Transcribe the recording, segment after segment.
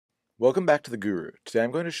Welcome back to the Guru. Today I'm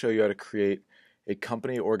going to show you how to create a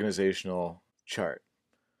company organizational chart.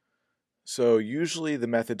 So usually the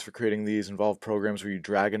methods for creating these involve programs where you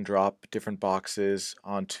drag and drop different boxes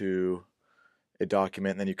onto a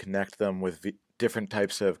document and then you connect them with different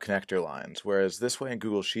types of connector lines, whereas this way in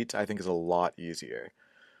Google Sheets I think is a lot easier.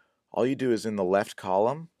 All you do is in the left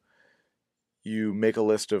column you make a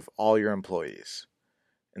list of all your employees,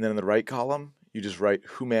 and then in the right column you just write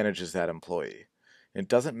who manages that employee. And it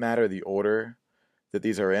doesn't matter the order that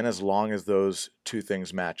these are in as long as those two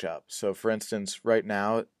things match up. So for instance, right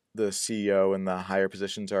now the CEO and the higher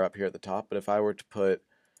positions are up here at the top, but if I were to put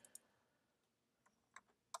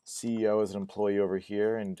CEO as an employee over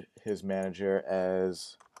here and his manager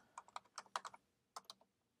as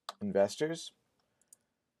investors,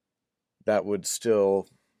 that would still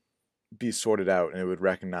be sorted out and it would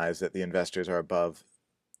recognize that the investors are above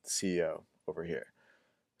CEO over here.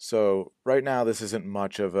 So right now this isn't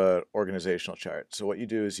much of an organizational chart. So what you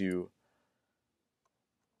do is you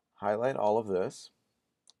highlight all of this,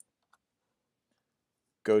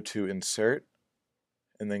 go to Insert,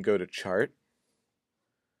 and then go to Chart.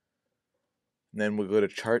 And then we'll go to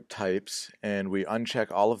Chart Types and we uncheck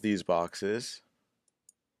all of these boxes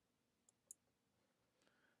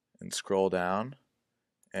and scroll down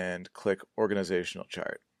and click Organizational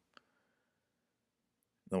Chart.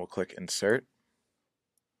 Then we'll click Insert,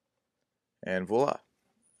 and voila,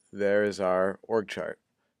 there is our org chart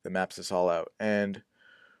that maps this all out. And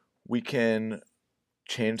we can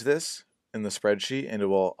change this in the spreadsheet and it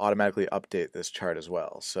will automatically update this chart as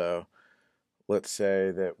well. So let's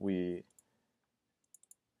say that we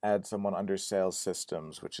add someone under sales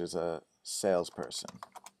systems, which is a salesperson.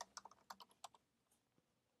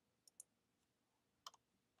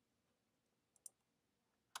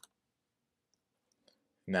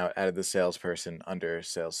 Now it added the salesperson under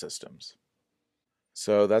sales systems.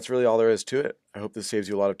 So that's really all there is to it. I hope this saves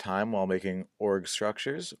you a lot of time while making org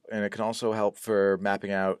structures, and it can also help for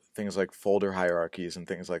mapping out things like folder hierarchies and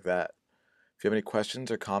things like that. If you have any questions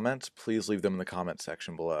or comments, please leave them in the comment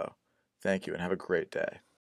section below. Thank you and have a great day.